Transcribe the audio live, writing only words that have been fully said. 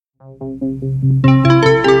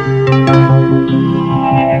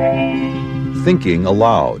Thinking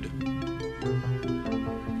Aloud.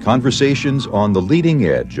 Conversations on the leading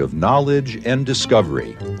edge of knowledge and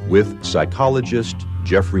discovery with psychologist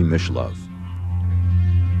Jeffrey Mishlove.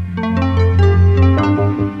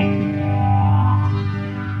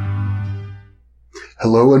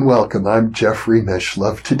 Hello and welcome. I'm Jeffrey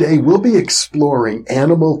Mishlove. Today we'll be exploring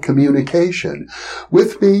animal communication.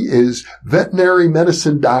 With me is veterinary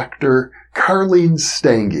medicine doctor Carlene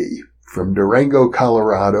Stange from Durango,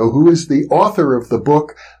 Colorado, who is the author of the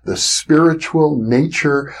book, The Spiritual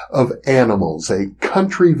Nature of Animals. A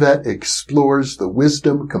country vet explores the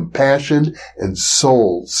wisdom, compassion, and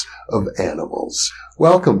souls of animals.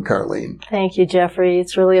 Welcome, Carlene. Thank you, Jeffrey.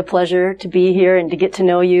 It's really a pleasure to be here and to get to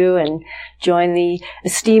know you and join the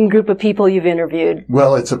esteemed group of people you've interviewed.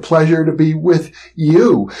 Well, it's a pleasure to be with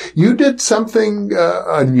you. You did something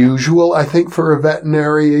unusual, I think, for a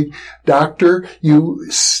veterinary doctor. You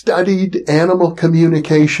studied animal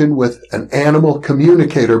communication with an animal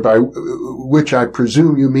communicator, by which I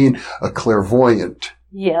presume you mean a clairvoyant.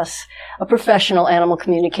 Yes, a professional animal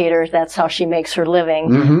communicator. That's how she makes her living.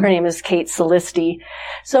 Mm-hmm. Her name is Kate Solisti.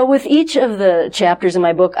 So with each of the chapters in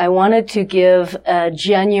my book, I wanted to give a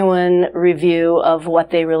genuine review of what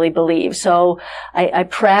they really believe. So I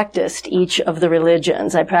practiced each of the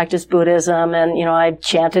religions. I practiced Buddhism and, I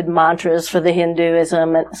chanted mantras for the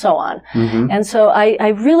Hinduism and so on. Mm-hmm. And so I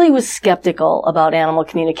really was skeptical about animal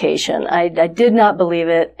communication. I did not believe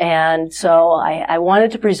it. And so I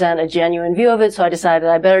wanted to present a genuine view of it. So I decided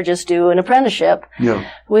I better just do an apprenticeship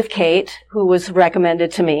with Kate, who was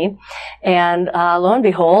recommended to me. And lo and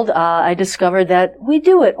behold, I discovered that we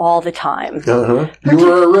do it all the time. Uh-huh. You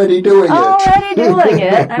were already doing it. Already doing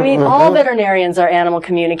it. I mean, all veterinarians are animal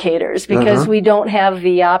communicators because we don't have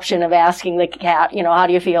the option of asking the cat, how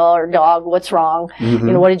do you feel, or dog, what's wrong?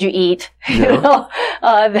 Mm-hmm. What did you eat? Yeah.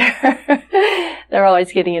 They're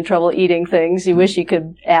always getting in trouble eating things. You wish you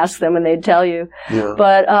could ask them and they'd tell you. Yeah.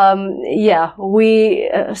 But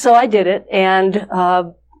so I did it,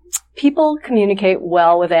 and people communicate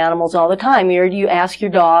well with animals all the time. You ask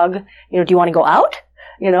your dog, do you want to go out?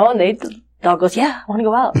 And the dog goes, yeah, I want to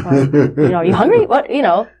go out. Or, are you hungry? What,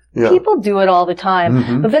 Yeah. People do it all the time.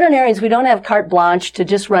 Mm-hmm. But veterinarians, we don't have carte blanche to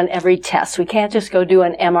just run every test. We can't just go do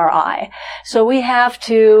an MRI. So we have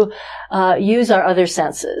to use our other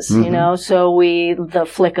senses, So the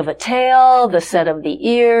flick of a tail, the set of the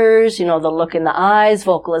ears, the look in the eyes,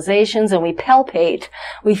 vocalizations, and we palpate.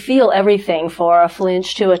 We feel everything for a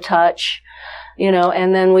flinch to a touch,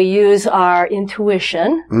 and then we use our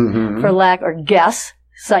intuition or guess.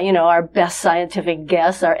 So, our best scientific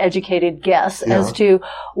guess, our educated guess as to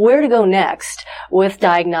where to go next with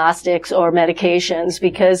diagnostics or medications,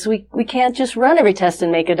 because we can't just run every test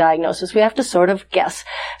and make a diagnosis. We have to sort of guess.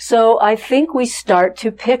 So I think we start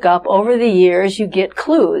to pick up over the years, you get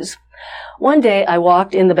clues. One day I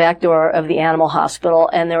walked in the back door of the animal hospital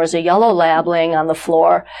and there was a yellow lab laying on the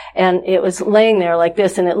floor and it was laying there like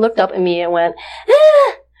this and it looked up at me and went,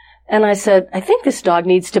 ah! And I said, I think this dog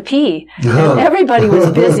needs to pee. And everybody was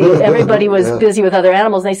busy. Everybody was busy with other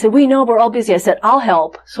animals. And they said, we know, we're all busy. I said, I'll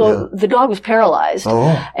help. So the dog was paralyzed.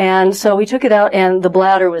 Oh. And so we took it out and the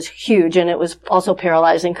bladder was huge and it was also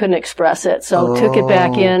paralyzed and couldn't express it. So took it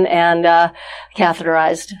back in and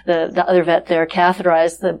catheterized. The other vet there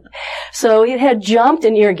catheterized so it had jumped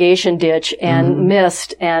an irrigation ditch and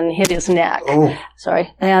missed and hit his neck. Oh.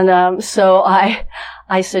 Sorry. And so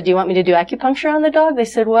I said, do you want me to do acupuncture on the dog? They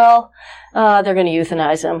said, well, they're going to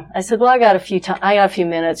euthanize him. I said, well, I got a few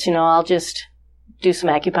minutes, I'll just do some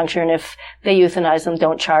acupuncture. And if they euthanize them,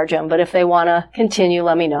 don't charge them. But if they want to continue,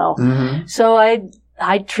 let me know. Mm-hmm. So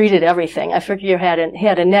I treated everything. I figured he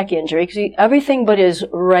had a neck injury because everything but his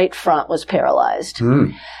right front was paralyzed.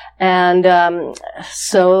 Mm. And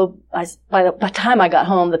so by the time I got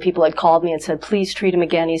home, the people had called me and said, please treat him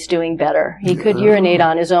again. He's doing better. He could urinate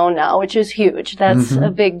on his own now, which is huge. That's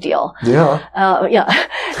a big deal. Yeah.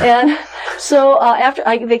 And so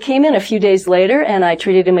they came in a few days later and I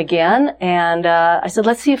treated him again. And I said,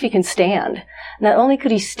 let's see if he can stand. Not only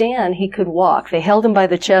could he stand, he could walk. They held him by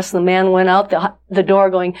the chest. The man went out the door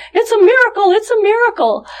going, it's a miracle, it's a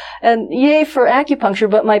miracle. And yay for acupuncture.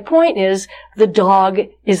 But my point is the dog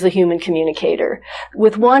is the human communicator.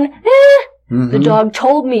 With one, the dog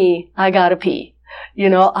told me I gotta pee.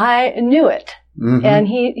 I knew it. Mm-hmm. And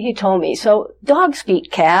he told me. So dogs speak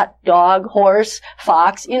cat, dog, horse,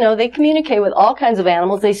 fox. They communicate with all kinds of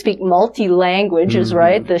animals. They speak multi-languages,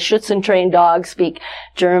 right? The Schutzen trained dogs speak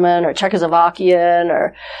German or Czechoslovakian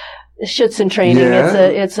or Schutzen training. Yeah.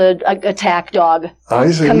 It's a attack dog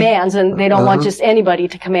commands, and they don't want just anybody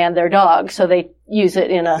to command their dog. So they use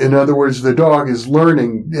it in other words, the dog is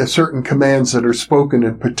learning certain commands that are spoken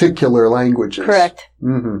in particular languages. Correct.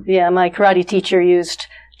 Mm-hmm. Yeah, my karate teacher used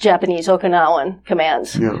Japanese Okinawan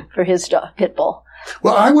commands for his pit bull.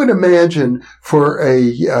 Well, I would imagine for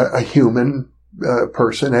a human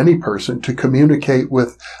person, any person, to communicate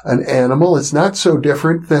with an animal, it's not so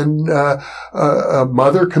different than a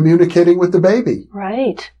mother communicating with the baby.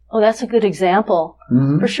 Right. Oh, that's a good example.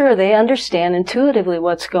 Mm-hmm. For sure, they understand intuitively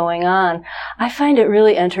what's going on. I find it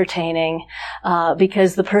really entertaining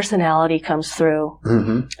because the personality comes through.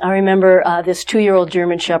 Mm-hmm. I remember this 2-year-old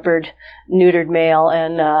German Shepherd, neutered male,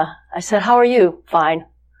 and I said, "How are you?" "Fine."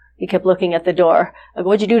 He kept looking at the door. I go,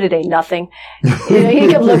 "What'd you do today?" "Nothing." He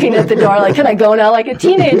kept looking at the door like, "Can I go now?" Like a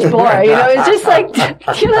teenage boy. It's just like,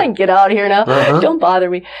 "Can I get out here now? Don't bother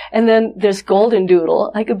me." And then this golden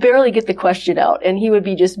doodle, I could barely get the question out, and he would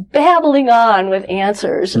be just babbling on with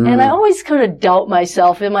answers. And I always kind of doubt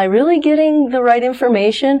myself, am I really getting the right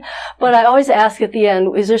information? But I always ask at the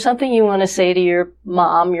end, is there something you want to say to your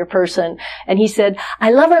mom, your person? And he said,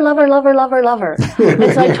 "I love her, love her, love her, love her, love her."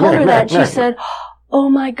 And so I told her that, and she said, "Oh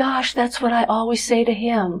my gosh, that's what I always say to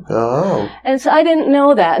him." Oh. And so I didn't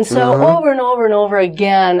know that. And so over and over and over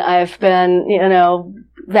again, I've been,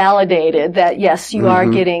 validated that yes, you are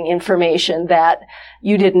getting information that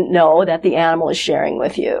you didn't know that the animal is sharing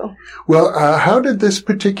with you. Well, how did this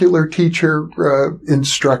particular teacher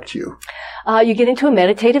instruct you? You get into a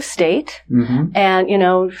meditative state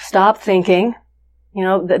and, stop thinking.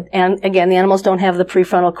 And again, the animals don't have the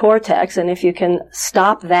prefrontal cortex. And if you can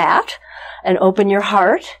stop that and open your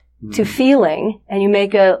heart to feeling, and you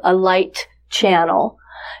make a light channel.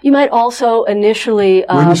 You might also initially...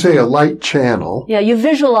 when you say a light channel... Yeah, you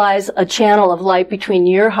visualize a channel of light between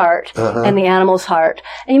your heart and the animal's heart.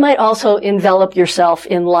 And you might also envelop yourself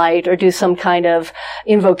in light or do some kind of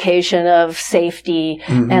invocation of safety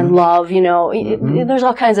and love. There's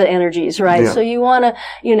all kinds of energies, right? Yeah. So you want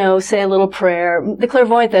to, say a little prayer. The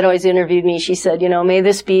clairvoyant that always interviewed me, she said, may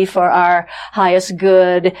this be for our highest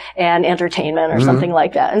good and entertainment or something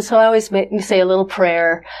like that. And so I always say a little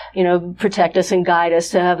prayer, protect us and guide us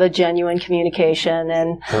to have a genuine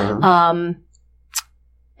communication.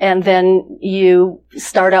 And then you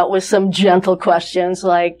start out with some gentle questions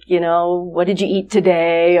like, what did you eat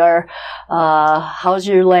today? Or, how's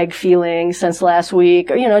your leg feeling since last week?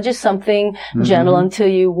 Or, just something gentle until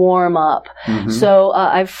you warm up. So,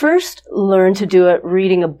 I first learned to do it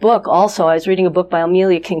reading a book also. I was reading a book by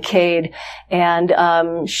Amelia Kincaid, and, I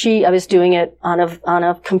was doing it on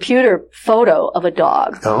a computer photo of a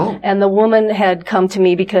dog. Oh. And the woman had come to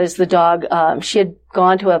me because the dog, she had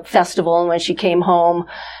gone to a festival, and when she came home,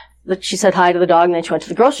 she said hi to the dog, and then she went to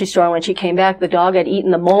the grocery store, and when she came back, the dog had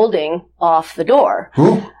eaten the molding off the door.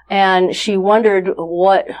 Ooh. And she wondered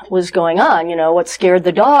what was going on, what scared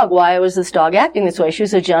the dog. Why was this dog acting this way? She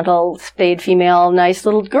was a gentle, spayed female, nice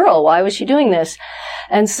little girl. Why was she doing this?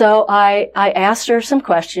 And so I asked her some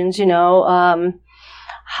questions,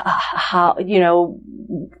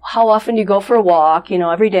 how often do you go for a walk?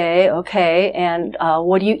 Every day. Okay. And,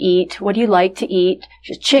 what do you eat? What do you like to eat?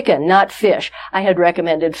 She's chicken, not fish. I had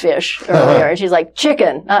recommended fish earlier. And she's like,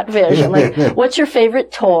 chicken, not fish. I'm like, what's your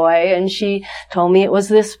favorite toy? And she told me it was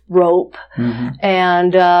this rope.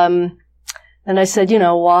 And, then I said,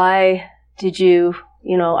 why did you,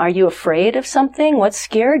 are you afraid of something? What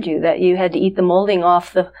scared you that you had to eat the molding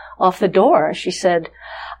off the door? She said,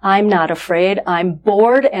 I'm not afraid. I'm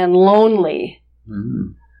bored and lonely,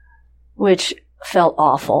 which felt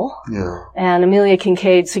awful. Yeah. And Amelia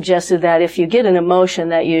Kincaid suggested that if you get an emotion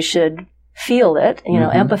that you should feel it,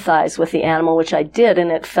 empathize with the animal, which I did,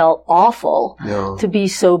 and it felt awful to be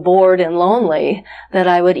so bored and lonely that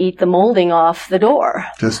I would eat the molding off the door.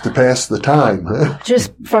 Just to pass the time.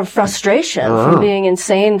 Just from frustration, from being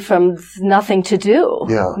insane, from nothing to do.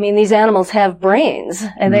 Yeah. I mean, these animals have brains,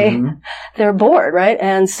 and they're bored, right?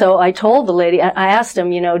 And so I told the lady, I asked him,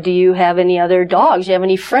 do you have any other dogs? Do you have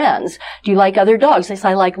any friends? Do you like other dogs? They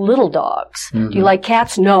said, I like little dogs. Do you like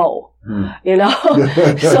cats? No.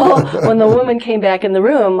 So when the woman came back in the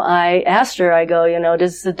room, I asked her, I go,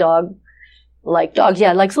 does the dog like dogs?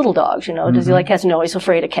 Yeah, he likes little dogs, Does he like cats? No, he's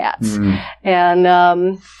afraid of cats. And,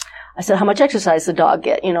 I said, how much exercise does the dog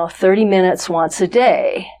get? 30 minutes once a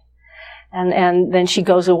day. And then she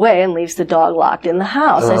goes away and leaves the dog locked in the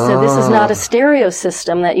house. I said, this is not a stereo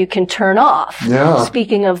system that you can turn off. Yeah.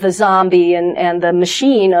 Speaking of the zombie and the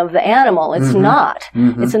machine of the animal, it's not.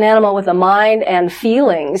 It's an animal with a mind and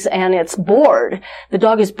feelings, and it's bored. The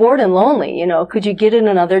dog is bored and lonely. You know, could you get in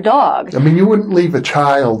another dog? I mean, you wouldn't leave a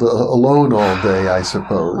child alone all day, I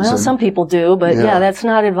suppose. Well, some people do, but yeah, that's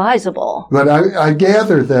not advisable. But I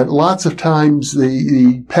gather that lots of times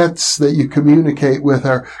the pets that you communicate with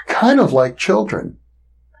are kind of like children.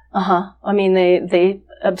 I mean, they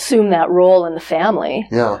assume that role in the family.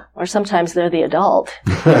 Yeah. Or sometimes they're the adult.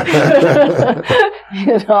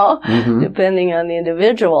 You know, depending on the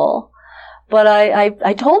individual. But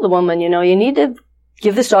I told the woman, you know, you need to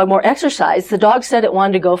give this dog more exercise. The dog said it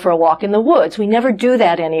wanted to go for a walk in the woods. We never do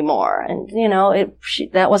that anymore. And, you know,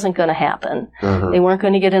 that wasn't going to happen. They weren't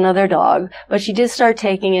going to get another dog. But she did start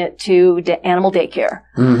taking it to animal daycare.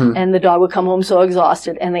 And the dog would come home so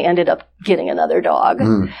exhausted, and they ended up getting another dog.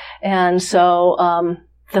 And so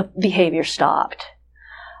the behavior stopped.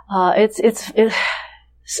 And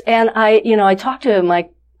I talked to my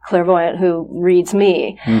clairvoyant who reads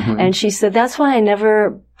me, and she said, that's why I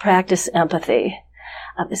never practice empathy.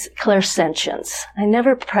 This clairsentience. I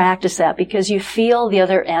never practice that because you feel the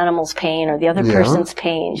other animal's pain or the other person's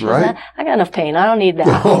pain. She said, I got enough pain. I don't need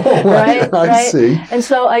that. Right? I see. And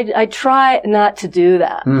so I try not to do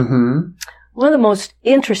that. One of the most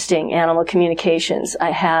interesting animal communications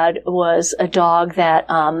I had was a dog that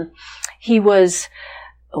he was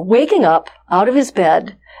waking up out of his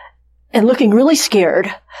bed and looking really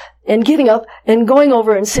scared and getting up and going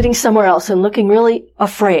over and sitting somewhere else and looking really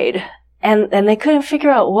afraid. And they couldn't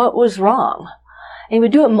figure out what was wrong. And he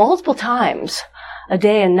would do it multiple times, a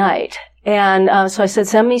day and night. And so I said,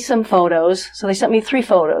 send me some photos. So they sent me 3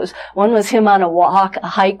 photos. One was him on a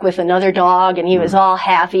hike with another dog, and he was all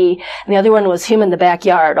happy. And the other one was him in the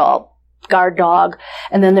backyard, all guard dog.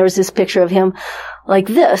 And then there was this picture of him like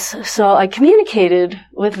this. So I communicated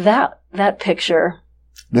with that picture.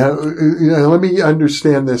 Now, let me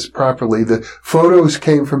understand this properly. The photos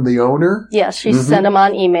came from the owner? Yes, she sent them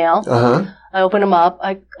on email. I open them up.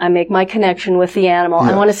 I make my connection with the animal.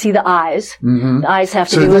 I want to see the eyes. The eyes have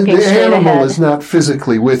to be looking straight ahead. So the animal is not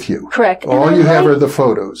physically with you. Correct. All you have are the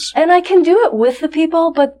photos. And I can do it with the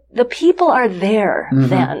people, but the people are there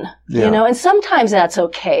then. Yeah. You know, and sometimes that's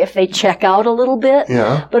okay if they check out a little bit.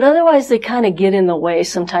 Yeah. But otherwise they kind of get in the way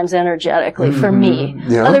sometimes energetically for me.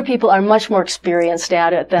 Yeah. Other people are much more experienced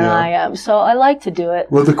at it than I am. So I like to do it.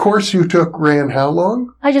 Well, the course you took ran how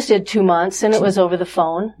long? I just did 2 months, and it was over the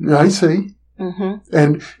phone. I see.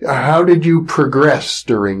 And how did you progress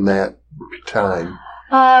during that time?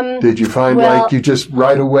 Did you find like you just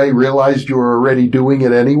right away realized you were already doing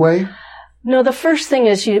it anyway? No, the first thing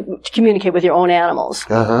is you communicate with your own animals,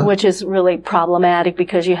 which is really problematic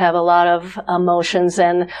because you have a lot of emotions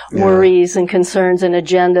and worries and concerns and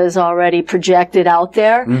agendas already projected out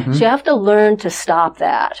there. So you have to learn to stop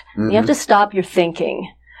that. You have to stop your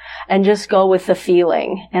thinking and just go with the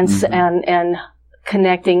feeling and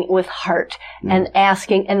connecting with heart and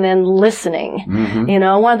asking and then listening. You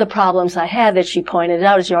know, one of the problems I had that she pointed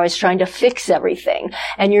out is you're always trying to fix everything,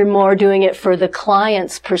 and you're more doing it for the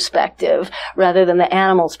client's perspective rather than the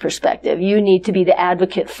animal's perspective. You need to be the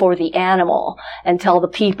advocate for the animal and tell the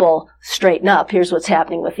people, straighten up, here's what's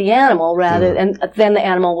happening with the animal, and then the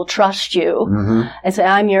animal will trust you and say,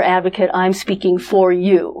 I'm your advocate, I'm speaking for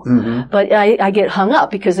you. But I get hung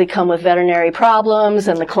up because they come with veterinary problems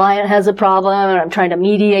and the client has a problem and I'm trying to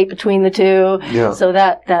mediate between the two. So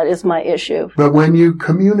that is my issue. But when you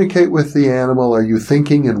communicate with the animal, are you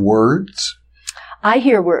thinking in words? I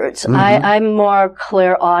hear words. I'm more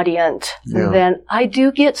clairaudient than I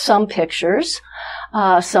do get some pictures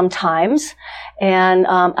sometimes, and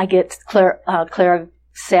I get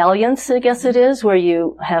clairsalience, I guess it is, where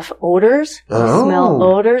you have odors, smell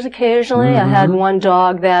odors occasionally. I had one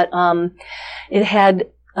dog that it had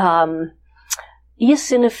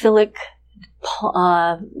eosinophilic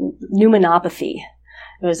pneumonopathy.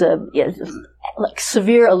 It was a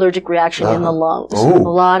severe allergic reaction in the lungs. A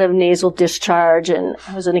lot of nasal discharge, and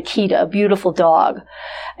it was an Akita, a beautiful dog.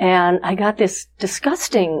 And I got this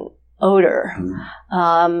disgusting odor.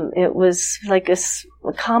 It was like a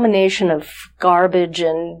combination of garbage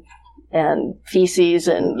and feces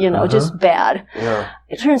and, just bad.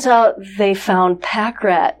 It turns out they found pack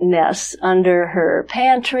rat nests under her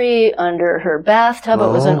pantry, under her bathtub. It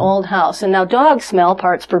was an old house. And now dogs smell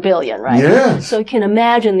parts per billion, right? Yes. So you can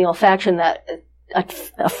imagine the olfaction that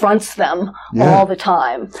affronts them all the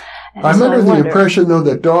time. And I'm under the impression, though,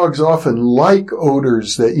 that dogs often like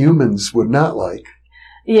odors that humans would not like.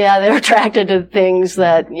 Yeah, they're attracted to things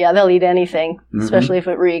that, they'll eat anything, especially if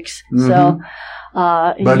it reeks. So,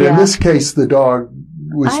 but in this case, the dog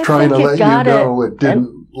was trying to let you know it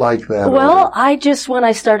didn't like that. Well, when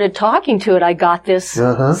I started talking to it, I got this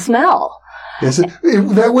smell.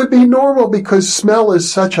 That would be normal because smell is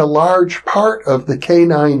such a large part of the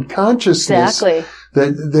canine consciousness. Exactly.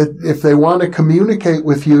 That if they want to communicate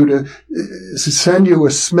with you, to send you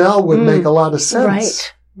a smell would make a lot of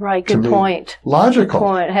sense. Right. Good point. Logical. Good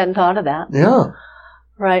point. I hadn't thought of that. Yeah.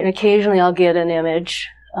 Right. And occasionally I'll get an image.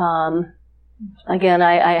 Again,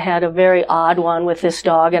 I had a very odd one with this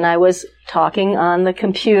dog, and I was talking on the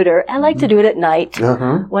computer. I like to do it at night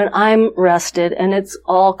when I'm rested and it's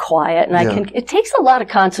all quiet, and it takes a lot of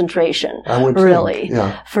concentration, really,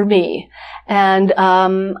 for me. And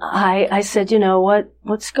I said,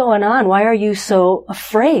 what's going on? Why are you so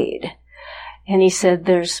afraid? And he said,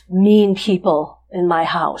 there's mean people in my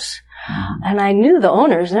house. And I knew the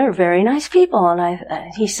owners, and they were very nice people.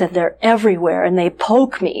 And he said, they're everywhere, and they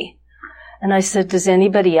poke me. And I said, does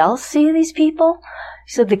anybody else see these people?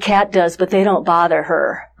 He said, the cat does, but they don't bother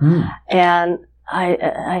her. And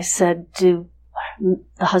I said, do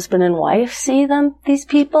the husband and wife see these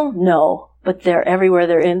people? No, but they're everywhere.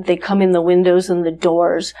 They come in the windows and the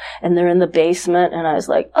doors, and they're in the basement. And I was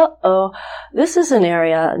like, this is an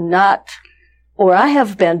area not where I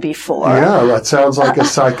have been before. Yeah, that sounds like a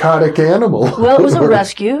psychotic animal. Well, it was a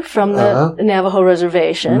rescue from the Navajo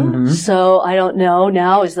reservation. So I don't know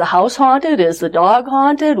now, is the house haunted? Is the dog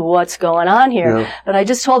haunted? What's going on here? Yeah. But I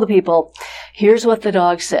just told the people, here's what the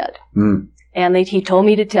dog said. And he told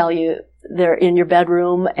me to tell you they're in your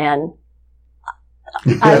bedroom, and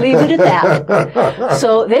I leave it at that.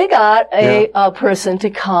 So they got a person to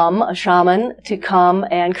come, a shaman, to come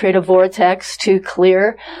and create a vortex to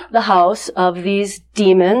clear the house of these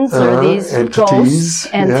demons or these ghosts,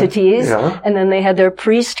 entities. And then they had their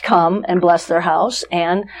priest come and bless their house,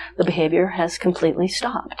 and the behavior has completely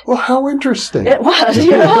stopped. Well, how interesting. It was,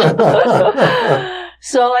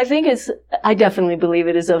 So I definitely believe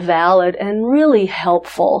it is a valid and really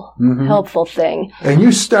helpful thing. And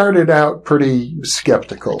you started out pretty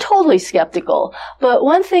skeptical. Totally skeptical. But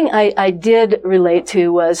one thing I did relate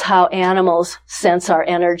to was how animals sense our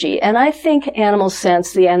energy. And I think animals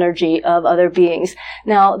sense the energy of other beings.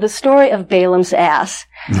 Now, the story of Balaam's ass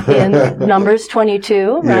in Numbers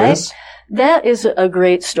 22, right? Yes. That is a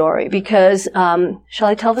great story because, shall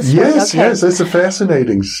I tell the story? Yes, yes, it's a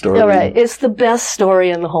fascinating story. All right, it's the best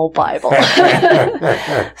story in the whole Bible.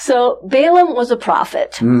 So Balaam was a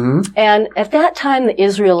prophet, and at that time the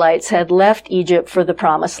Israelites had left Egypt for the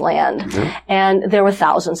Promised Land, and there were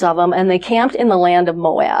thousands of them, and they camped in the land of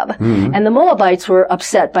Moab, and the Moabites were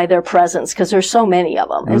upset by their presence because there's so many of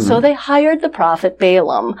them, and so they hired the prophet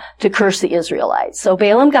Balaam to curse the Israelites. So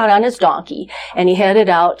Balaam got on his donkey, and he headed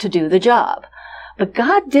out to do the job. But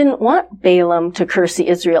God didn't want Balaam to curse the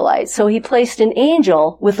Israelites, so he placed an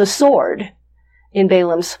angel with a sword in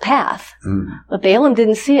Balaam's path. But Balaam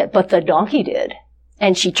didn't see it, but the donkey did.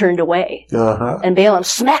 And she turned away. And Balaam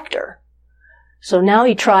smacked her. So now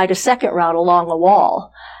he tried a second route along a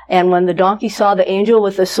wall. And when the donkey saw the angel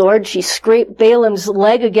with the sword, she scraped Balaam's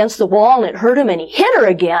leg against the wall, and it hurt him, and he hit her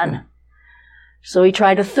again. So he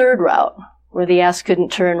tried a third route, where the ass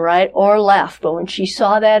couldn't turn right or left. But when she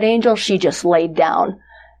saw that angel, she just laid down.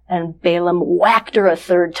 And Balaam whacked her a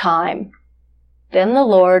third time. Then the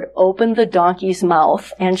Lord opened the donkey's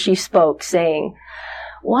mouth, and she spoke, saying,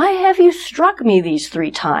 "Why have you struck me these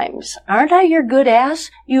 3 times? Aren't I your good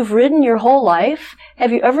ass you've ridden your whole life?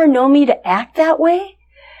 Have you ever known me to act that way?"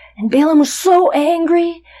 And Balaam was so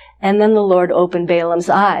angry. And then the Lord opened Balaam's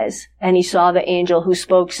eyes, and he saw the angel who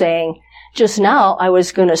spoke, saying, "Just now I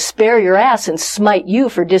was going to spare your ass and smite you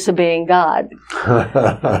for disobeying God."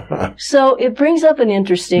 So it brings up an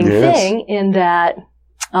interesting thing in that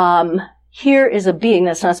here is a being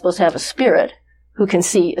that's not supposed to have a spirit who can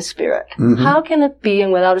see a spirit. How can a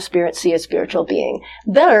being without a spirit see a spiritual being?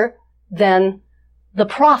 Better than the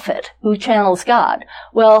prophet who channels God.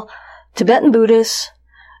 Well, Tibetan Buddhists,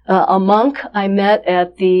 a monk I met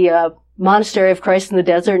at the Monastery of Christ in the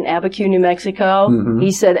Desert in Abiquiu, New Mexico.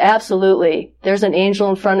 He said, absolutely. There's an angel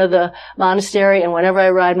in front of the monastery, and whenever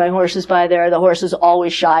I ride my horses by there, the horses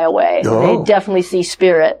always shy away. They definitely see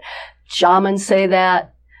spirit. Shamans say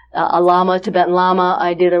that. A lama, Tibetan lama,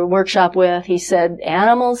 I did a workshop with, he said,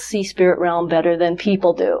 animals see spirit realm better than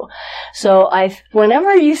people do. So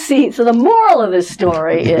whenever you see, so the moral of this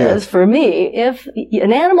story is, for me, if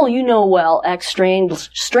an animal you know well acts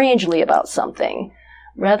strangely about something,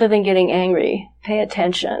 rather than getting angry, pay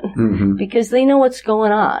attention, because they know what's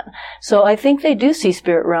going on. So I think they do see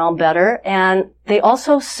spirit realm better, and they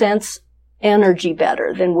also sense energy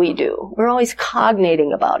better than we do. We're always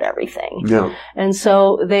cognating about everything. Yeah. And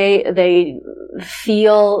so they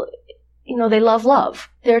feel, they love.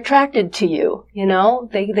 They're attracted to you,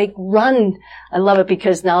 they run. I love it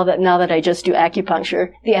because now that I just do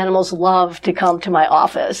acupuncture, the animals love to come to my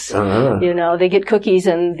office. Uh-huh. They get cookies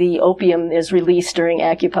and the opium is released during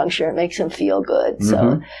acupuncture. It makes them feel good. Mm-hmm.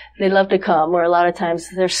 So they love to come, where a lot of times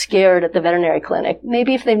they're scared at the veterinary clinic.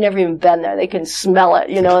 Maybe if they've never even been there, they can smell it,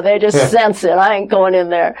 they just sense it. I ain't going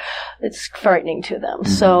in there. It's frightening to them.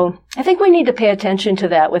 Mm-hmm. So I think we need to pay attention to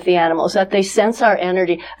that with the animals, that they sense our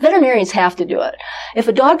energy. Veterinarians have to do it.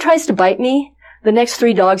 If a dog tries to bite me, the next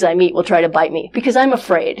 3 dogs I meet will try to bite me because I'm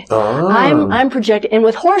afraid. Oh. I'm projected. And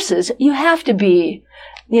with horses, you have to be,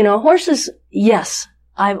 horses, yes.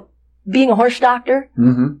 Being a horse doctor,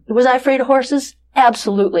 was I afraid of horses?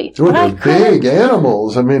 Absolutely. Well, they're big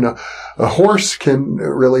animals. I mean, a horse can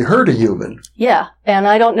really hurt a human. Yeah. And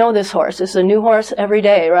I don't know this horse. It's a new horse every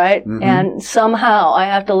day, right? Mm-hmm. And somehow I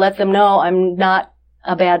have to let them know I'm not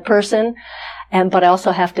a bad person. But I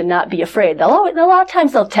also have to not be afraid. A lot of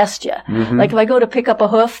times they'll test you. Mm-hmm. Like if I go to pick up a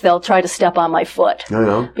hoof, they'll try to step on my foot.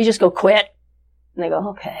 If you just go quit, and they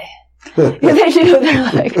go, okay. Yeah, they do.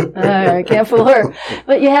 They're like, all right, can't fool her.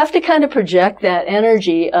 But you have to kind of project that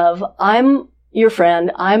energy of, I'm your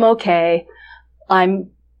friend. I'm okay. I'm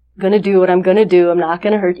going to do what I'm going to do. I'm not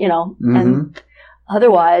going to hurt, and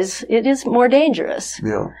otherwise it is more dangerous.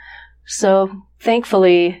 Yeah. So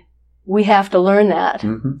thankfully, we have to learn that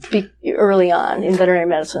early on in veterinary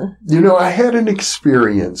medicine. I had an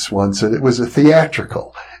experience once, and it was a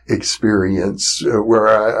theatrical experience where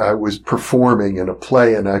I was performing in a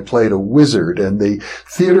play, and I played a wizard, and the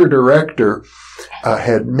theater director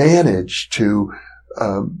had managed to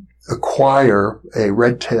acquire a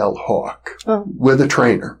red-tailed hawk with a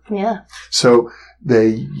trainer. Yeah. So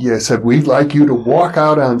they said, we'd like you to walk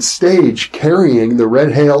out on stage carrying the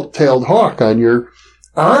red-tailed hawk on your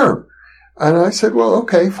arm. And I said, well,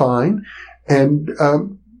 okay, fine. And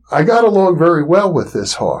I got along very well with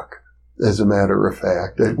this hawk, as a matter of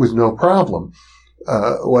fact. It was no problem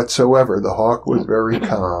whatsoever. The hawk was very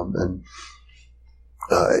calm, and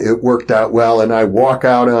it worked out well. And I walk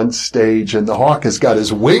out on stage, and the hawk has got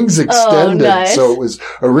his wings extended. Nice. So it was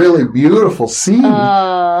a really beautiful scene.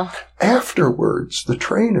 Afterwards, the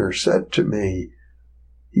trainer said to me,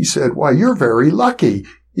 he said, why, you're very lucky.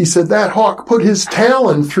 He said, that hawk put his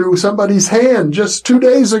talon through somebody's hand just 2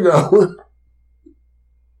 days ago.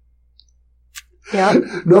 Yeah.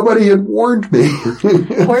 Nobody had warned me.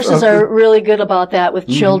 Horses are really good about that with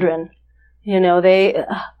children.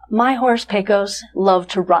 My horse, Pecos, loved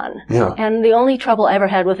to run. Yeah. And the only trouble I ever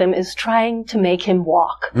had with him is trying to make him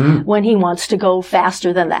walk when he wants to go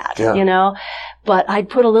faster than that, But I'd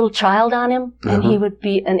put a little child on him, and he would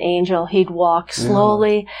be an angel. He'd walk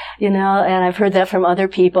slowly, and I've heard that from other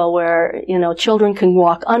people where, children can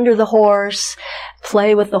walk under the horse,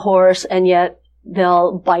 play with the horse, and yet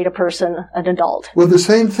they'll bite a person, an adult. Well, the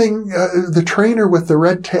same thing, the trainer with the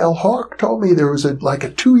red-tailed hawk told me there was a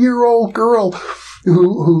 2-year-old girl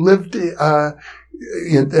who lived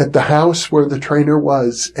at the house where the trainer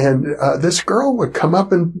was, and this girl would come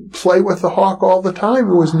up and play with the hawk all the time.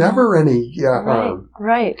 There was never any harm.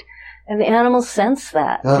 Right. And the animals sense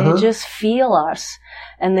that. They just feel us,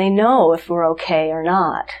 and they know if we're okay or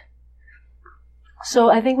not.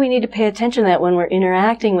 So I think we need to pay attention to that when we're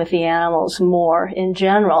interacting with the animals more in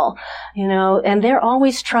general, and they're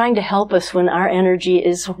always trying to help us when our energy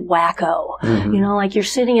is wacko. Like you're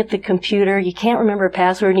sitting at the computer, you can't remember a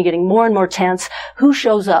password, and you're getting more and more tense. Who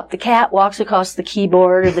shows up? The cat walks across the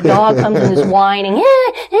keyboard, or the dog comes and is whining,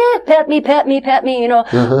 pet me,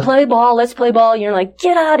 play ball, let's play ball. You're like,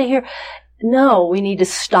 get out of here. No, we need to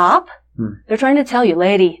stop. They're trying to tell you,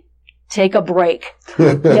 lady, take a break.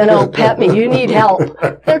 Pet me. You need help.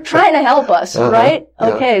 They're trying to help us, right?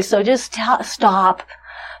 Okay, so just stop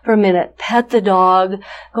for a minute. Pet the dog.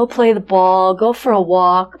 Go play the ball. Go for a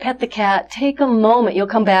walk. Pet the cat. Take a moment. You'll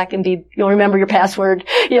come back and you'll remember your password.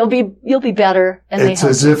 You'll be better. And it's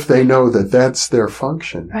as if they know that that's their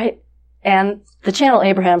function. Right. And the Channel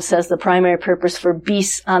Abraham says the primary purpose for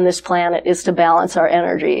beasts on this planet is to balance our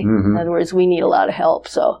energy. In other words, we need a lot of help,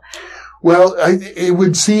 so. Well, it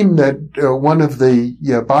would seem that one of the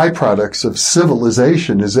byproducts of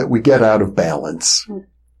civilization is that we get out of balance.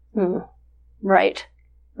 Right.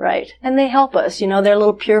 And they help us. They're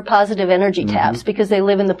little pure positive energy taps because they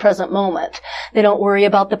live in the present moment. They don't worry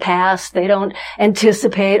about the past. They don't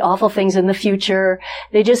anticipate awful things in the future.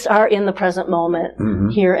 They just are in the present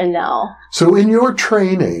moment, here and now. So in your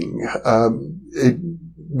training, it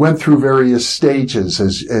went through various stages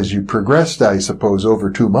as you progressed, I suppose, over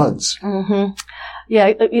 2 months.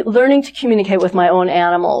 Yeah, learning to communicate with my own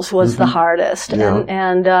animals was the hardest. Yeah.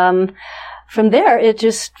 And from there, it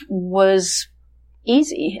just was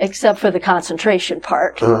easy, except for the concentration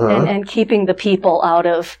part and keeping the people out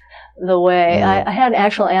of the way. Yeah. I had an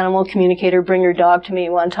actual animal communicator bring her dog to me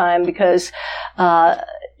one time because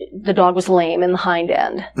the dog was lame in the hind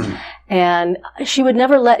end. And she would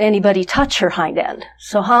never let anybody touch her hind end.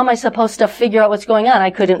 So how am I supposed to figure out what's going on? I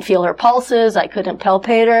couldn't feel her pulses. I couldn't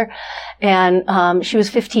palpate her. And she was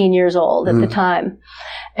 15 years old at the time.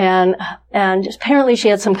 And apparently she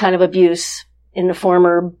had some kind of abuse in the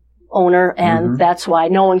former owner, and that's why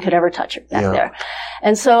no one could ever touch her back there.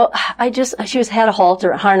 And so she had a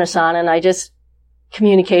halter, a harness on, and I just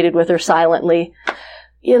communicated with her silently.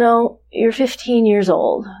 You know, you're 15 years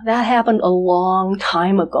old. That happened a long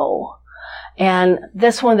time ago. And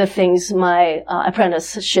that's one of the things my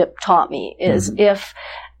apprenticeship taught me is if,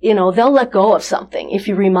 you know, they'll let go of something if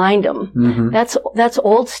you remind them. That's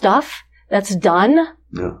old stuff. That's done.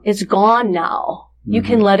 Yeah. It's gone now. You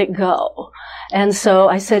can let it go. And so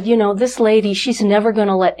I said, you know, this lady, she's never going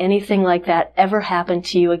to let anything like that ever happen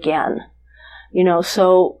to you again. You know,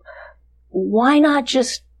 so why not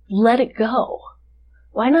just let it go?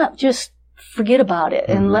 Why not just forget about it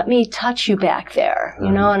and let me touch you back there?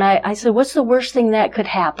 You know, and I said, what's the worst thing that could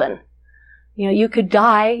happen? You know, you could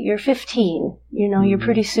die. You're 15. You know, you're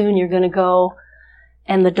pretty soon you're going to go.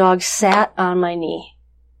 And the dog sat on my knee.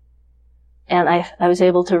 And I was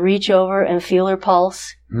able to reach over and feel her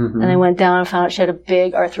pulse. And I went down and found out she had a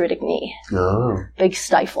big arthritic knee. Big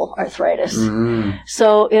stifle arthritis.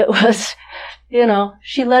 So it was, you know,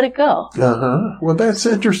 she let it go. Well, that's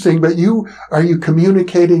interesting. But are you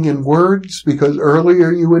communicating in words? Because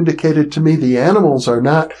earlier you indicated to me the animals are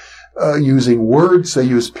not using words, they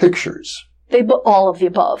use pictures. All of the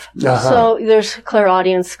above. So there's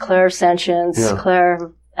clairaudience, clairsentience,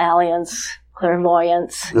 clairalience,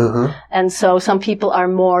 clairvoyance. And so some people are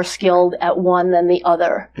more skilled at one than the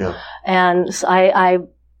other. And so I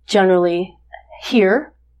generally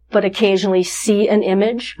hear, but occasionally see an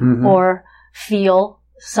image or feel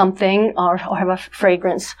something or have a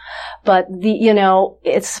fragrance. But you know,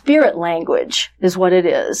 it's spirit language is what it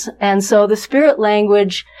is. And so the spirit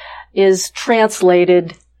language is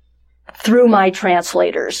translated through my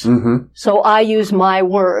translators. So I use my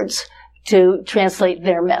words to translate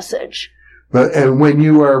their message. And when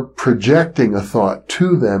you are projecting a thought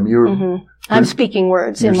to them, I'm speaking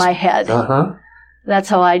words in my head. That's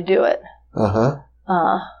how I do it.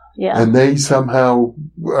 Yeah. And they somehow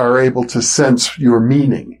are able to sense your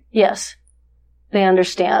meaning. Yes. They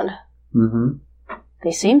understand.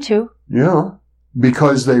 They seem to. Yeah.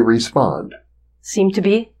 Because they respond. Seem to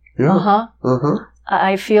be. Yeah.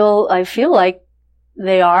 I feel like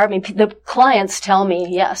they are. I mean, the clients tell me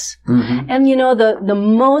yes. And you know, the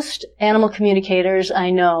most animal communicators I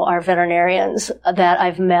know are veterinarians that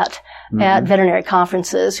I've met at veterinary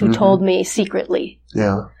conferences who told me secretly.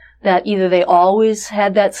 That either they always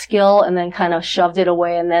had that skill and then kind of shoved it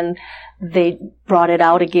away and then they brought it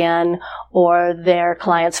out again, or their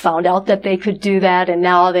clients found out that they could do that and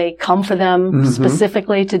now they come for them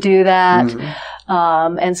specifically to do that.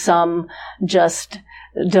 And some just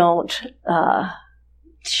don't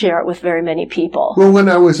share it with very many people. Well, when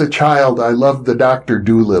I was a child, I loved the Dr.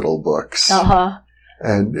 Dolittle books.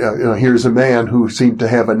 And you know, here's a man who seemed to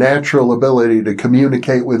have a natural ability to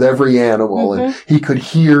communicate with every animal, and he could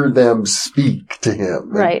hear them speak to him.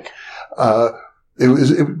 Right.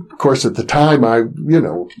 Of course, at the time, I,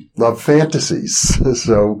 loved fantasies.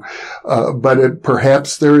 So, but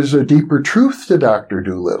perhaps there is a deeper truth to Dr.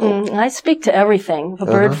 Dolittle. I speak to everything. If a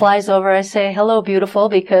bird flies over, I say, hello, beautiful,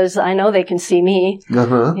 because I know they can see me,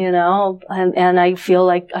 and I feel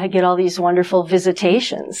like I get all these wonderful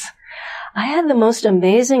visitations. I had the most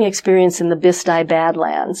amazing experience in the Bisti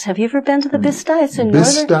Badlands. Have you ever been to the Bisti? It's in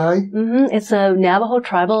northern. It's a Navajo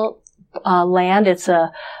tribal land. It's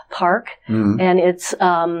a park, and it's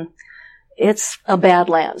a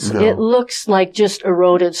badlands. It looks like just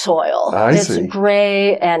eroded soil. It's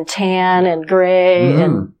gray and tan and gray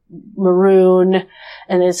and maroon,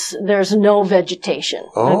 and there's no vegetation.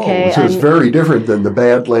 So it's very different than the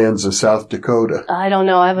Badlands of South Dakota. I don't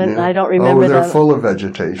know. I don't remember. They're full of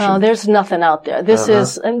vegetation. Oh, there's nothing out there. This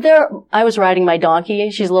is, and I was riding my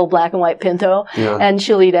donkey. She's a little black and white pinto, and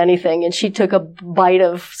she'll eat anything. And she took a bite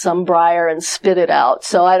of some briar and spit it out.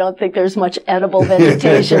 So I don't think there's much edible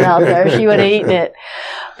vegetation out there. She would have eaten it.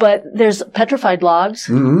 But there's petrified logs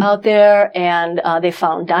out there, and they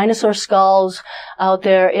found dinosaur skulls out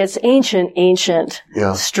there. It's ancient,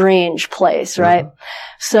 strange place, right?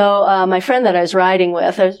 So my friend that I was riding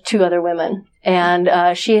with, there's two other women,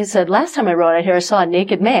 And she had said, last time I rode out here, I saw a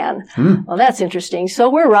naked man. Well, that's interesting. So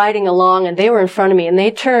we're riding along, and they were in front of me, and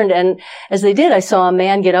they turned, and as they did, I saw a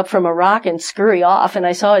man get up from a rock and scurry off, and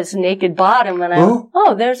I saw his naked bottom, and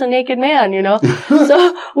oh, there's a naked man, you know.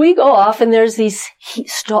 So we go off, and there's these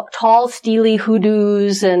tall, steely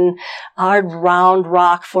hoodoos and hard, round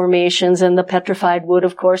rock formations and the petrified wood,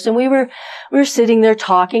 of course. And we were sitting there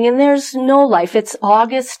talking, and there's no life. It's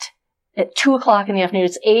August at 2:00 in the afternoon.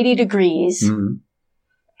 It's 80 degrees. And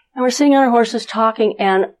we're sitting on our horses talking,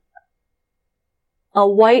 and a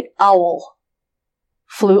white owl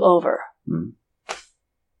flew over.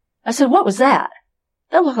 I said, what was that?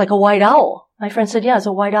 That looked like a white owl. My friend said, yeah, it's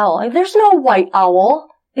a white owl. There's no white owl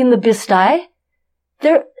in the Bistye.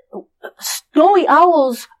 Snowy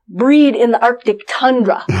owls breed in the Arctic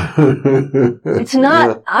tundra. It's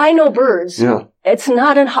not, I know birds. Yeah. It's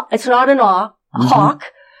not an hawk.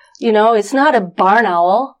 You know, it's not a barn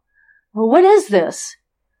owl. Well, what is this?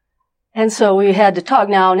 And so we had to talk.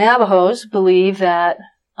 Now, Navajos believe that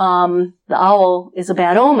the owl is a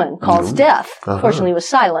bad omen, calls death. Fortunately, it was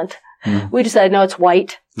silent. We decided, no, it's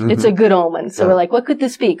white. It's a good omen. So we're like, what could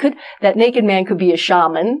this be? That naked man could be a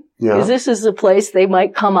shaman. Because this is a place they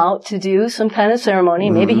might come out to do some kind of ceremony.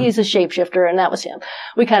 Maybe he's a shapeshifter, and that was him.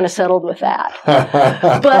 We kind of settled with that.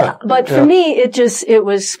 But for me, it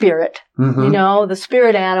was spirit. You know, the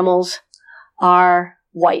spirit animals are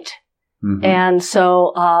white. And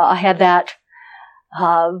so, I had that,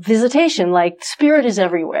 visitation, like spirit is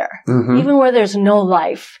everywhere. Even where there's no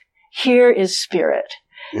life, here is spirit.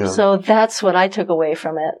 Yeah. So that's what I took away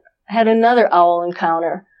from it. I had another owl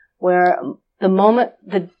encounter where the moment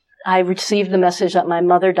that I received the message that my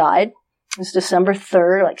mother died, it was December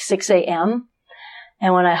 3rd, like 6 a.m.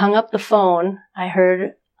 And when I hung up the phone, I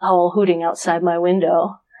heard owl hooting outside my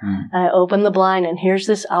window. And I opened the blind, and here's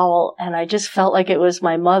this owl, and I just felt like it was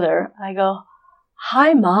my mother. I go,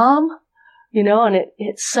 hi, Mom. You know, and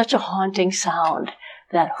it's such a haunting sound.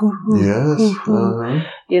 That hoo-hoo, hoo-hoo,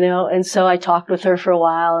 you know, and so I talked with her for a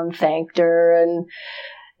while and thanked her, and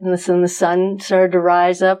then the sun started to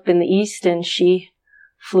rise up in the east, and she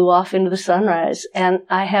flew off into the sunrise. And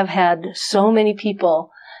I have had so many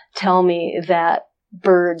people tell me that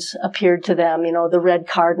birds appeared to them. You know, the red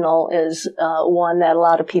cardinal is one that a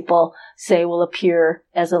lot of people say will appear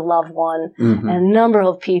as a loved one. And a number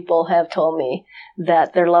of people have told me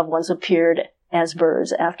that their loved ones appeared as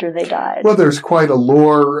birds after they died. Well, there's quite a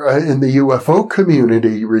lore in the UFO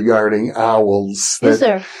community regarding owls. Is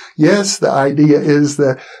there? Yes, the idea is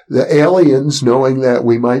that the aliens, knowing that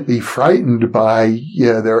we might be frightened by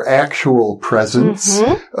their actual presence,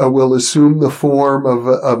 will assume the form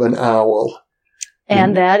of an owl.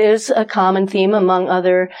 And that is a common theme among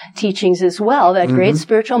other teachings as well, that great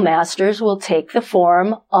spiritual masters will take the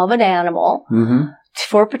form of an animal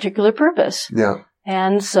for a particular purpose. Yeah.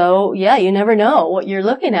 And so, you never know what you're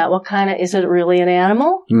looking at. What kind of, is it really an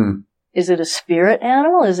animal? Is it a spirit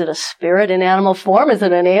animal? Is it a spirit in animal form? Is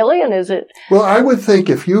it an alien? Is it? Well, I would think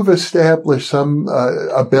if you've established some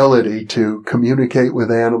ability to communicate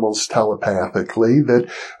with animals telepathically,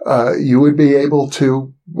 that you would be able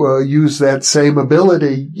to use that same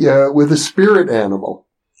ability with a spirit animal.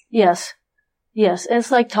 Yes. Yes. And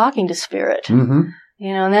it's like talking to spirit.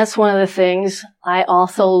 You know, and that's one of the things I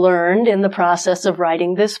also learned in the process of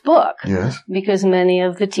writing this book. Yes. Because many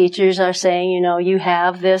of the teachers are saying, you know, you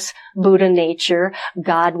have this Buddha nature,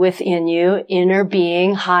 God within you, inner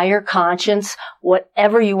being, higher conscience,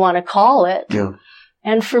 whatever you want to call it. Yeah.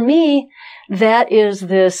 And for me, that is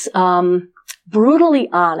this brutally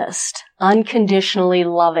honest, unconditionally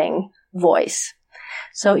loving voice.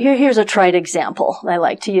 So here's a trite example I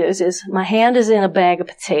like to use is my hand is in a bag of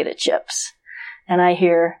potato chips. And I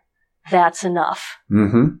hear, that's enough.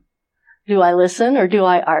 Do I listen or do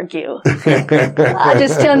I argue?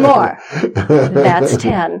 Just 10 more. That's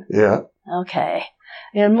 10. Yeah. Okay.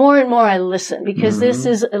 And more I listen because this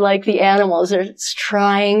is like the animals. It's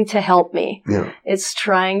trying to help me. Yeah. It's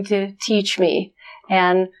trying to teach me.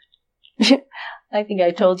 And I think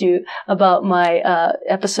I told you about my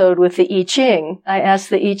episode with the I Ching. I asked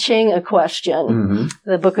the I Ching a question,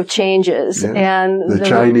 the Book of Changes, and the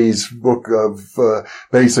Chinese book of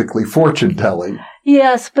basically fortune telling.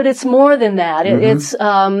 Yes, but it's more than that. It's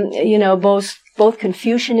you know, both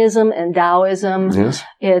Confucianism and Taoism. Yes.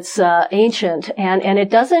 It's ancient, and it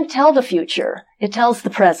doesn't tell the future. It tells the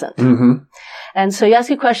present. And so you ask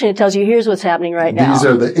a question, it tells you, here's what's happening right now. These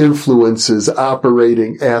are the influences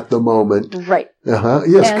operating at the moment. Right.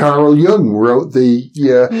 Yes, and Carl Jung wrote the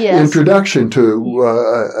introduction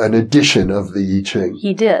to an edition of the I Ching.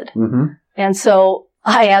 He did. And so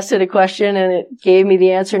I asked it a question and it gave me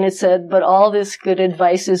the answer, and it said, but all this good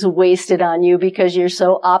advice is wasted on you because you're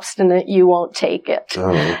so obstinate you won't take it.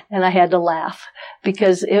 Oh. And I had to laugh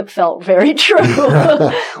because it felt very true.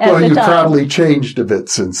 Well, you probably changed a bit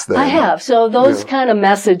since then. I have. So those kind of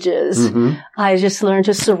messages, I just learned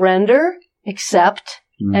to surrender, accept,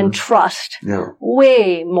 and trust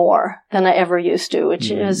way more than I ever used to, which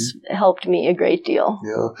has helped me a great deal.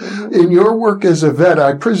 Yeah. In your work as a vet,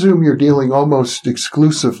 I presume you're dealing almost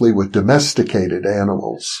exclusively with domesticated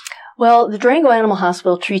animals. Well, the Durango Animal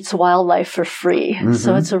Hospital treats wildlife for free.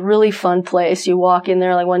 So it's a really fun place. You walk in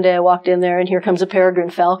there, like one day I walked in there and here comes a peregrine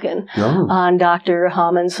falcon on Dr.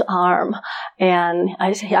 Hammond's arm. And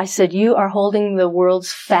I said, you are holding the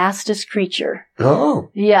world's fastest creature. Oh.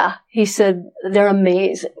 Yeah. He said, they're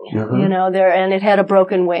amazing. You know, and it had a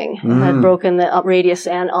broken wing. It had broken the radius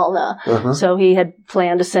and ulna. So he had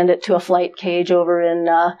planned to send it to a flight cage over in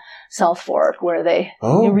South Fork where they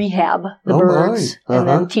rehab the birds and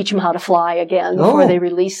then teach them how to fly again before they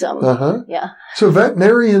release them. Yeah. So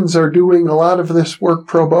veterinarians are doing a lot of this work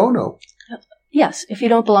pro bono. Yes, if you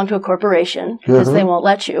don't belong to a corporation, because they won't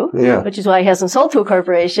let you, which is why he hasn't sold to a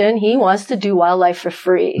corporation. He wants to do wildlife for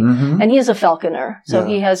free. And he is a falconer, so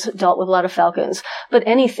he has dealt with a lot of falcons. But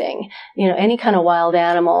anything, you know, any kind of wild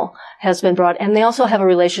animal has been brought. And they also have a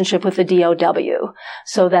relationship with the DOW,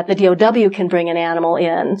 so that the DOW can bring an animal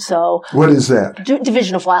in. So what is that?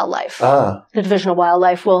 Division of Wildlife. The Division of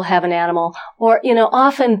Wildlife will have an animal. Or, you know,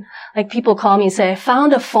 often, like, people call me and say, I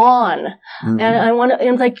found a fawn. And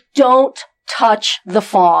I'm like, don't touch the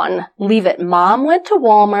fawn. Leave it. Mom went to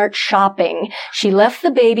Walmart shopping. She left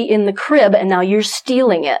the baby in the crib and now you're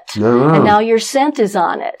stealing it. And now your scent is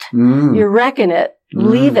on it. You're wrecking it.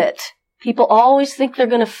 Leave it. People always think they're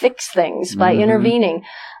going to fix things by intervening.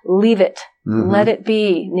 Leave it. Let it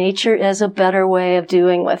be. Nature is a better way of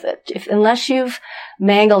doing with it. Unless you've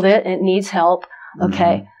mangled it and it needs help,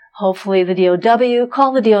 okay. Hopefully the DOW,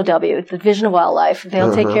 call the DOW, the Division of Wildlife.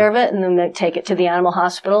 They'll take care of it, and then they take it to the animal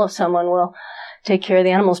hospital if someone will take care of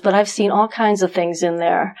the animals. But I've seen all kinds of things in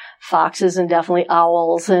there. Foxes and definitely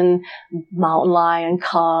owls and mountain lion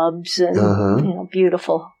cubs and, you know,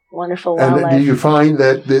 beautiful, wonderful wildlife. And do you find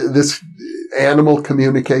that this animal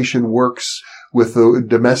communication works with the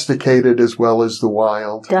domesticated as well as the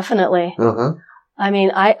wild? Definitely. I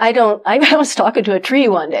mean, I was talking to a tree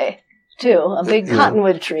one day, too, a big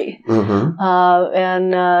cottonwood tree.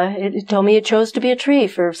 And it told me it chose to be a tree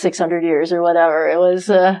for 600 years or whatever. It was,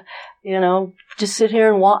 you know, just sit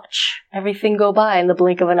here and watch everything go by in the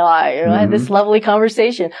blink of an eye. You know, I had this lovely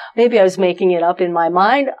conversation. Maybe I was making it up in my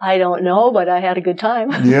mind. I don't know, but I had a good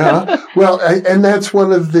time. Yeah. Well, and that's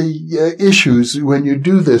one of the issues when you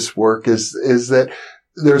do this work is that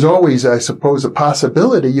there's always, I suppose, a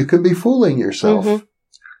possibility you can be fooling yourself.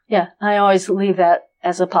 Yeah. I always leave that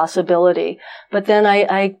as a possibility. But then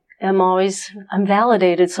I'm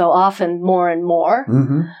validated so often more and more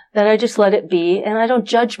that I just let it be and I don't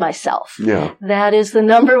judge myself. Yeah. That is the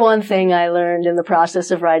number one thing I learned in the process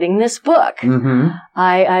of writing this book.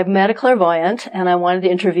 I met a clairvoyant and I wanted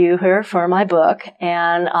to interview her for my book,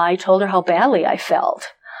 and I told her how badly I felt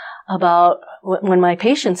about when my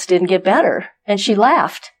patients didn't get better, and she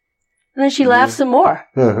laughed. And then she laughed some more.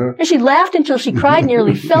 And she laughed until she cried and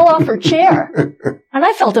nearly fell off her chair. And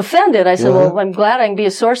I felt offended. I said, well, I'm glad I can be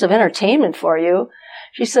a source of entertainment for you.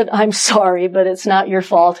 She said, I'm sorry, but it's not your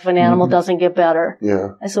fault if an animal doesn't get better.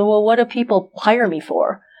 I said, well, what do people hire me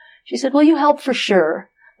for? She said, well, you help for sure,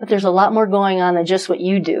 but there's a lot more going on than just what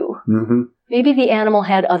you do. Maybe the animal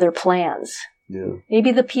had other plans.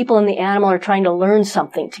 Maybe the people and the animal are trying to learn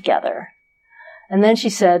something together. And then she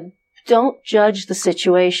said, don't judge the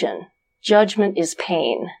situation. Judgment is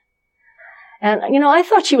pain. And, you know, I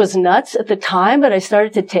thought she was nuts at the time, but I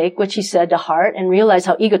started to take what she said to heart and realize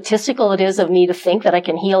how egotistical it is of me to think that I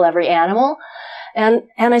can heal every animal. And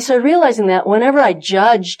I started realizing that whenever I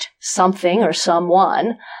judged something or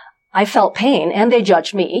someone, I felt pain, and they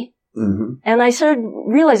judged me. And I started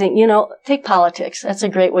realizing, you know, take politics. That's a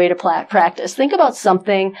great way to practice. Think about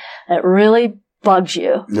something that really bugs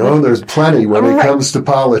you. No, there's plenty when it comes to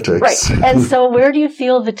politics. And so where do you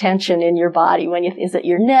feel the tension in your body? Is it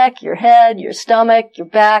your neck, your head, your stomach, your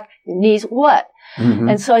back, your knees? What?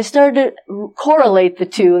 And so I started to correlate the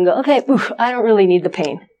two and go, okay, I don't really need the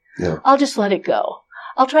pain. I'll just let it go.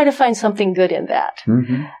 I'll try to find something good in that.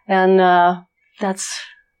 And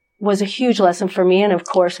was a huge lesson for me. And of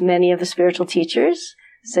course, many of the spiritual teachers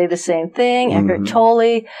say the same thing. Eckhart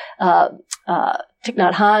Tolle, Thich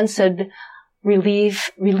Nhat Hanh said,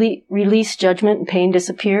 release judgment and pain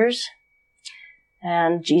disappears.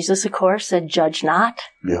 And Jesus, of course, said, judge not.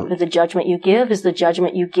 For the judgment you give is the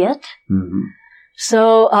judgment you get.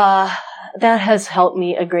 So, that has helped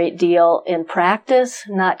me a great deal in practice,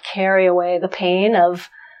 not carry away the pain of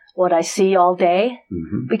what I see all day,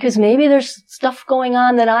 because maybe there's stuff going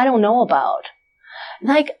on that I don't know about.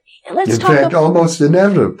 Like, let's talk about... almost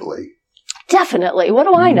inevitably. Definitely. What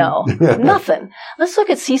do I know? Nothing. Let's look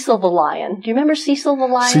at Cecil the lion. Do you remember Cecil the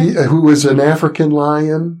lion? Who was an African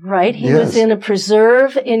lion? Right. He was in a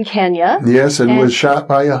preserve in Kenya. Yes, and was shot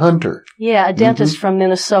by a hunter. Yeah, a dentist from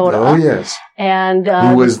Minnesota. Oh, yes. And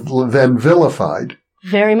who was then vilified.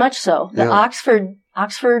 Very much so. The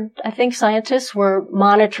Oxford, I think, scientists were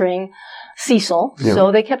monitoring Cecil,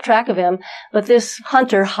 so they kept track of him. But this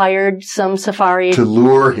hunter hired some safari to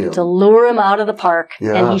lure him out of the park,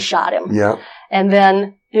 and he shot him. Yeah. And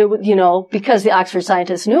then, because the Oxford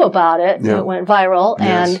scientists knew about it, it went viral,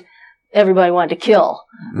 and everybody wanted to kill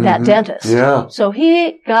that dentist. Yeah. So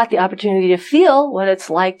he got the opportunity to feel what it's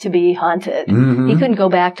like to be hunted. He couldn't go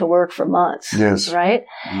back to work for months. Yes. Right?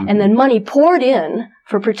 And then money poured in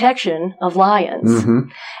for protection of lions.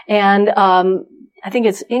 And, I think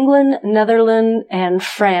it's England, Netherlands, and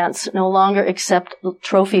France no longer accept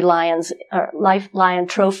trophy lions, or lion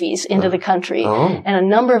trophies into the country. And a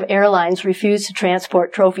number of airlines refuse to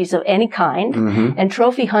transport trophies of any kind. And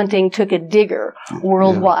trophy hunting took a digger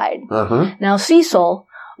worldwide. Now, Cecil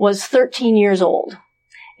was 13 years old.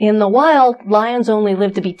 In the wild, lions only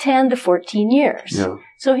live to be 10 to 14 years.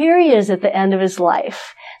 So here he is at the end of his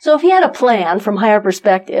life. So if he had a plan from higher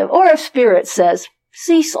perspective, or if spirit says,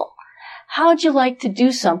 Cecil, how'd you like to do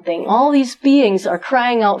something? All these beings are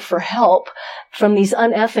crying out for help from these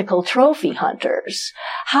unethical trophy hunters.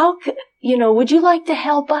 Would you like to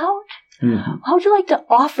help out? How would you like to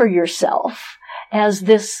offer yourself as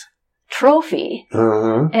this trophy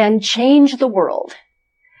and change the world?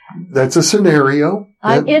 That's a scenario.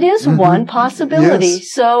 It is one possibility.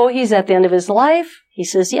 Yes. So he's at the end of his life. He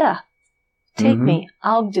says, take me.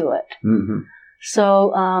 I'll do it.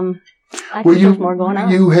 So, I think there's more going on.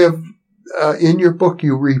 You have... in your book,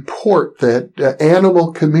 you report that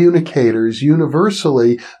animal communicators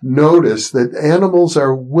universally notice that animals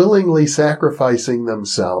are willingly sacrificing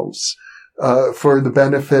themselves for the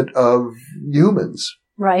benefit of humans.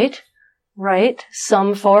 Right.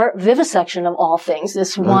 Some for vivisection of all things.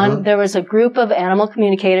 This one, there was a group of animal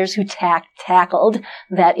communicators who tackled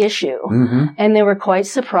that issue. And they were quite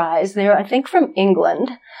surprised. They were, I think, from England.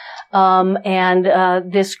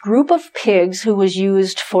 This group of pigs who was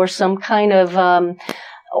used for some kind of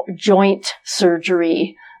joint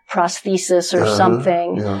surgery, prosthesis or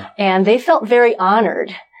something. And they felt very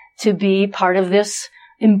honored to be part of this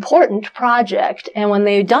important project. And when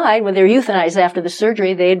they died, when they were euthanized after the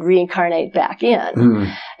surgery, they'd reincarnate back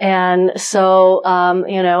in. And so,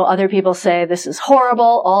 other people say this is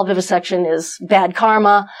horrible. All vivisection is bad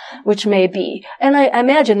karma, which may be. And I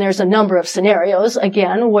imagine there's a number of scenarios,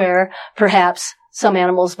 again, where perhaps some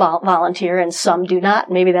animals volunteer and some do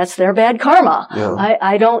not. Maybe that's their bad karma.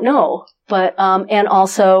 I don't know. But, and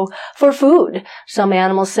also for food. Some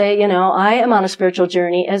animals say, I am on a spiritual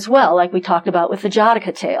journey as well, like we talked about with the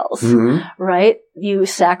Jataka tales, right? You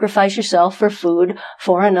sacrifice yourself for food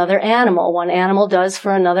for another animal. One animal does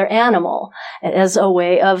for another animal as a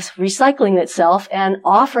way of recycling itself and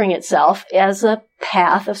offering itself as a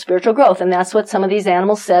path of spiritual growth. And that's what some of these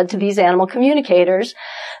animals said to these animal communicators,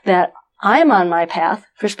 that I'm on my path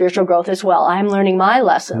for spiritual growth as well. I'm learning my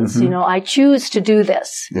lessons. I choose to do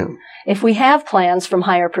this. If we have plans from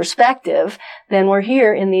higher perspective, then we're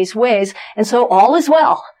here in these ways. And so all is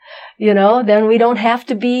well. Then we don't have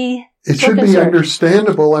to be It should be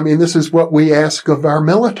understandable. I mean, this is what we ask of our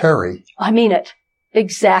military. I mean it.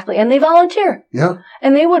 Exactly. And they volunteer.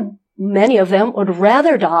 And many of them would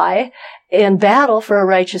rather die in battle for a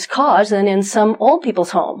righteous cause than in some old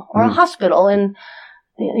people's home or a hospital. And,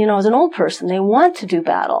 as an old person, they want to do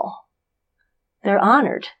battle. They're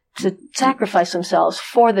honored to sacrifice themselves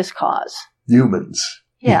for this cause. Humans.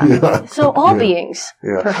 So all beings,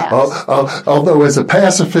 perhaps. Although as a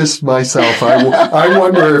pacifist myself, I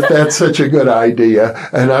wonder if that's such a good idea.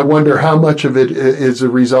 And I wonder how much of it is a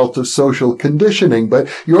result of social conditioning. But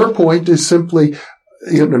your point is simply,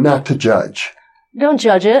 not to judge. Don't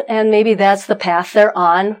judge it. And maybe that's the path they're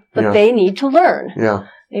on, but they need to learn.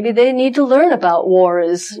 Maybe they need to learn about war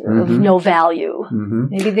is of no value.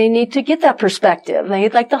 Maybe they need to get that perspective.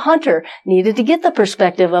 Like the hunter needed to get the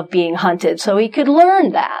perspective of being hunted so he could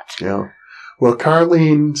learn that. Well,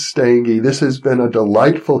 Carlene Stange, this has been a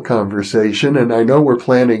delightful conversation, and I know we're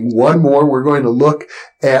planning one more. We're going to look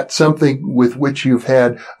at something with which you've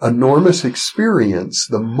had enormous experience,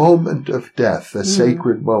 the moment of death, the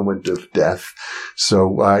sacred moment of death.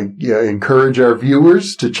 So I encourage our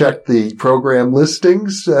viewers to check the program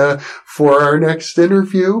listings for our next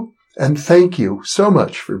interview. And thank you so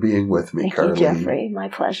much for being with me, Carlene. Thank you, Jeffrey. My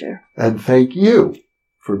pleasure. And thank you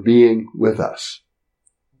for being with us.